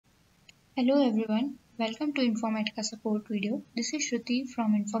Hello everyone, welcome to Informatica support video. This is Shruti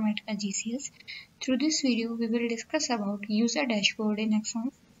from Informatica GCS. Through this video, we will discuss about user dashboard in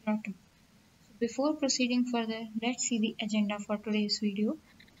Axon 6.0. So before proceeding further, let's see the agenda for today's video.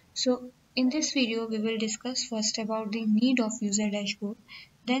 So in this video, we will discuss first about the need of user dashboard.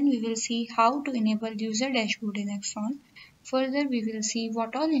 Then we will see how to enable user dashboard in Axon. Further, we will see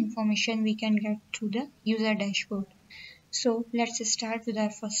what all information we can get through the user dashboard. So let's start with our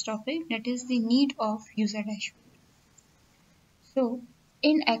first topic, that is the need of user dashboard. So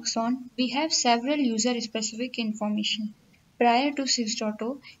in Axon, we have several user specific information. Prior to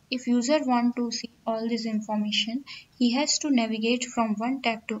 6.0, if user want to see all this information, he has to navigate from one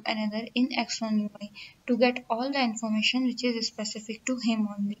tab to another in Axon UI to get all the information which is specific to him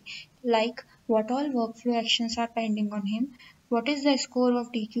only, like what all workflow actions are pending on him, what is the score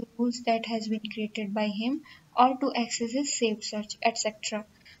of DQ rules that has been created by him, or to access his saved search, etc.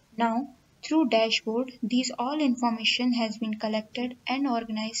 Now, through dashboard, these all information has been collected and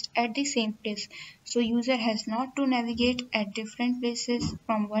organized at the same place. So user has not to navigate at different places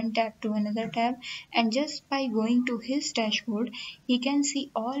from one tab to another tab, and just by going to his dashboard, he can see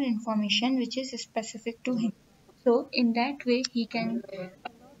all information which is specific to him. So in that way, he can a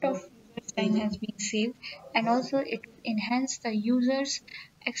lot of user's time has been saved, and also it will enhance the user's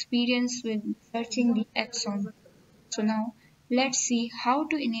experience with searching the Axon. So now let's see how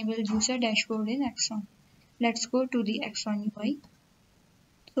to enable user dashboard in Axon. Let's go to the Axon UI.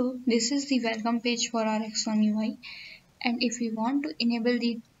 So this is the welcome page for our Axon UI, and if we want to enable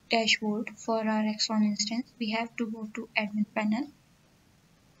the dashboard for our Axon instance, we have to go to admin panel.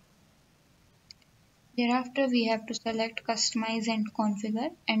 Thereafter we have to select customize and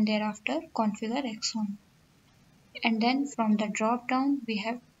configure, and thereafter configure Axon. And then from the drop down we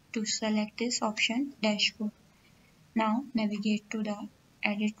have to select this option dashboard. Now navigate to the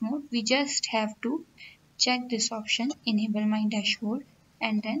edit mode. We just have to check this option enable my dashboard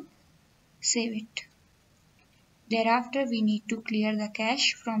and then save it. Thereafter we need to clear the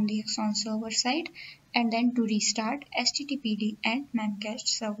cache from the Axon server side and then to restart HTTPD and memcached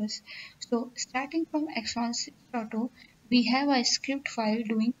servers. So starting from Axon 6.0, we have a script file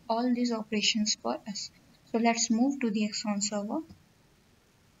doing all these operations for us. So let's move to the Axon server.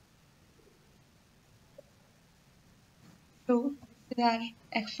 So this is our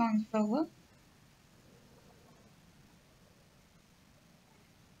Axon server,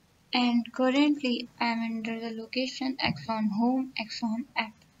 and currently I am under the location Axon home Axon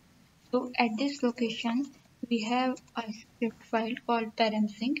app. So at this location we have a script file called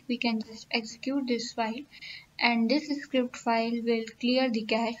paramsync. We can just execute this file, and this script file will clear the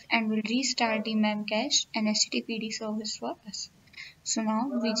cache and will restart the memcache and HTTPD service for us. So now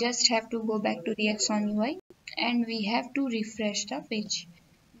we just have to go back to the Axon UI and we have to refresh the page.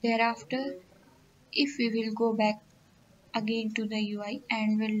 Thereafter, if we will go back again to the UI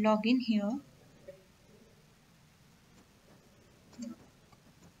and we'll log in here,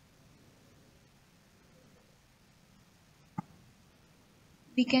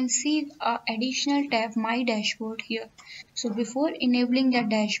 we can see a additional tab my dashboard here. So before enabling the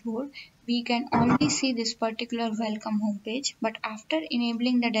dashboard, we can only see this particular welcome home page, but after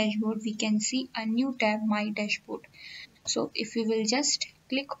enabling the dashboard we can see a new tab my dashboard. So if we will just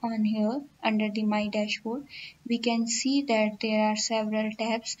click on here under the my dashboard, we can see that there are several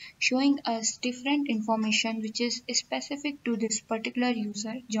tabs showing us different information which is specific to this particular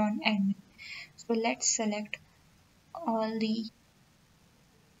user John admin. So let's select all the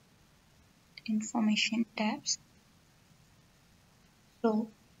information tabs. So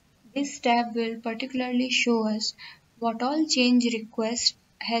this tab will particularly show us what all change request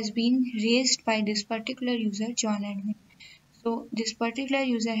has been raised by this particular user John admin. So this particular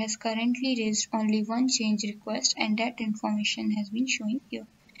user has currently raised only one change request, and that information has been showing here.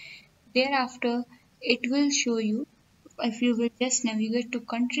 Thereafter it will show you, if you will just navigate to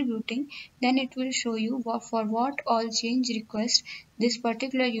contributing, then it will show you for what all change request this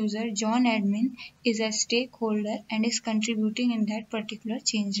particular user John admin is a stakeholder and is contributing in that particular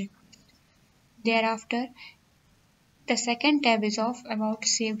change request. Thereafter the second tab is off about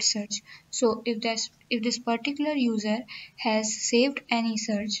saved search. So if this particular user has saved any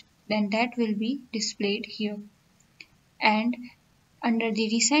search, then that will be displayed here. And under the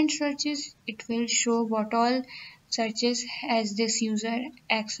recent searches, it will show what all searches has this user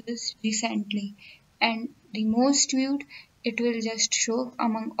accessed recently. And the most viewed, it will just show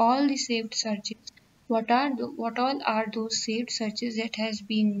among all the saved searches what all are those saved searches that has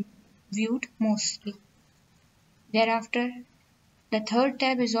been viewed mostly. Thereafter The third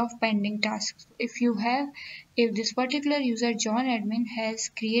tab is of pending tasks. If this particular user John admin has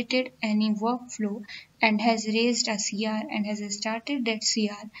created any workflow and has raised a CR and has started that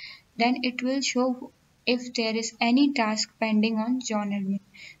CR, then it will show if there is any task pending on John admin.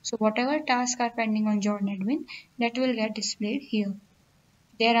 So whatever tasks are pending on John admin, that will get displayed here.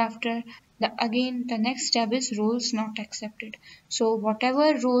 Thereafter, the next tab is roles not accepted. So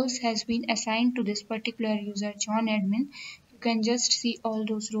whatever roles has been assigned to this particular user John admin, you can just see all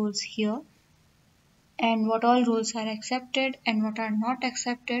those roles here, and what all roles are accepted and what are not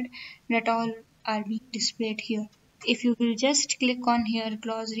accepted, that all are being displayed here. If you will just click on here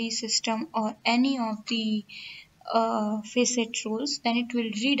glossary system or any of the facet roles, then it will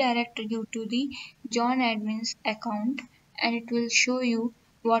redirect you to the John admin's account, and it will show you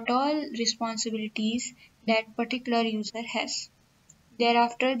what all responsibilities that particular user has.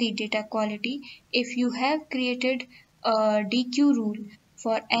 Thereafter, the data quality. If you have created a DQ rule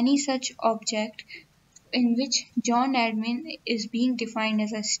for any such object in which John admin is being defined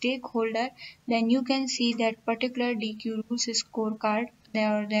as a stakeholder, then you can see that particular DQ rules scorecard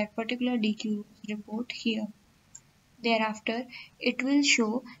or that particular DQ rules report here. Thereafter, it will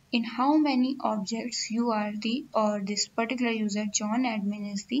show in how many objects you are the or this particular user John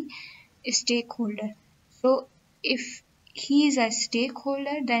admin is the stakeholder. So if he is a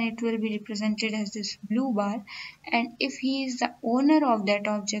stakeholder, then it will be represented as this blue bar, and if he is the owner of that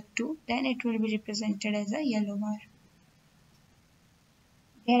object too, then it will be represented as a yellow bar.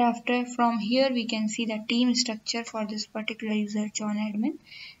 Thereafter, from here we can see the team structure for this particular user John admin,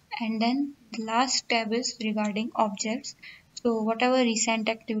 and then the last tab is regarding objects. So whatever recent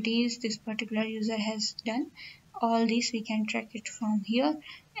activities this particular user has done, all these we can track it from here,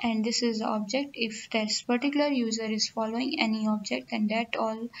 and this is the object. If this particular user is following any object, then that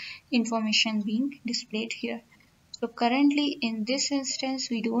all information being displayed here. So currently in this instance,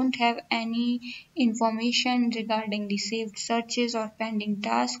 we don't have any information regarding the saved searches or pending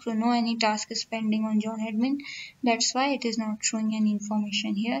tasks. So no any task is pending on John admin. That's why it is not showing any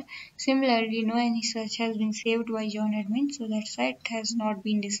information here. Similarly, no any search has been saved by John admin. So that's why it has not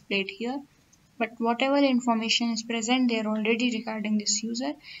been displayed here. But whatever information is present there already regarding this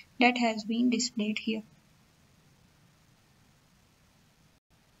user, that has been displayed here.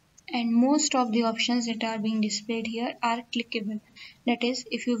 And most of the options that are being displayed here are clickable. That is,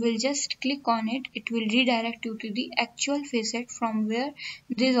 if you will just click on it, it will redirect you to the actual facet from where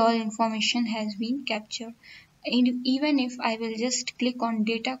this all information has been captured. And even if I will just click on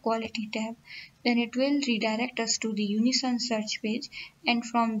data quality tab, then it will redirect us to the Unison search page, and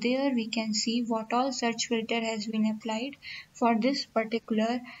from there we can see what all search filter has been applied for this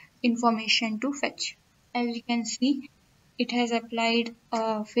particular information to fetch. As you can see, it has applied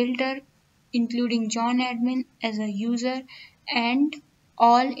a filter including John admin as a user and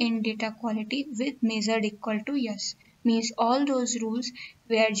all in data quality with measured equal to yes. Means all those rules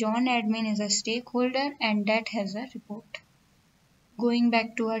where John admin is a stakeholder and that has a report. Going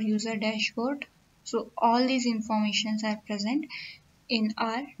back to our user dashboard. So all these informations are present in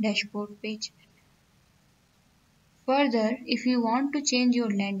our dashboard page. Further, if you want to change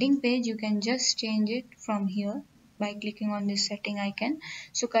your landing page, you can just change it from here by clicking on this setting icon.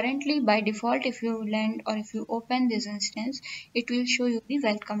 So currently by default, if you land or if you open this instance, it will show you the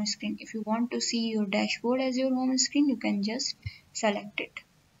welcome screen. If you want to see your dashboard as your home screen, you can just select it.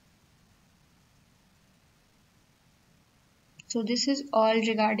 So this is all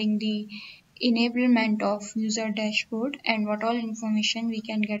regarding the enablement of user dashboard and what all information we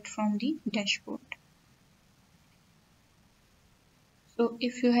can get from the dashboard. So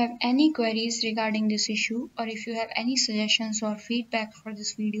if you have any queries regarding this issue, or if you have any suggestions or feedback for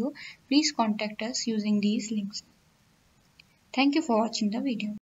this video, please contact us using these links. Thank you for watching the video.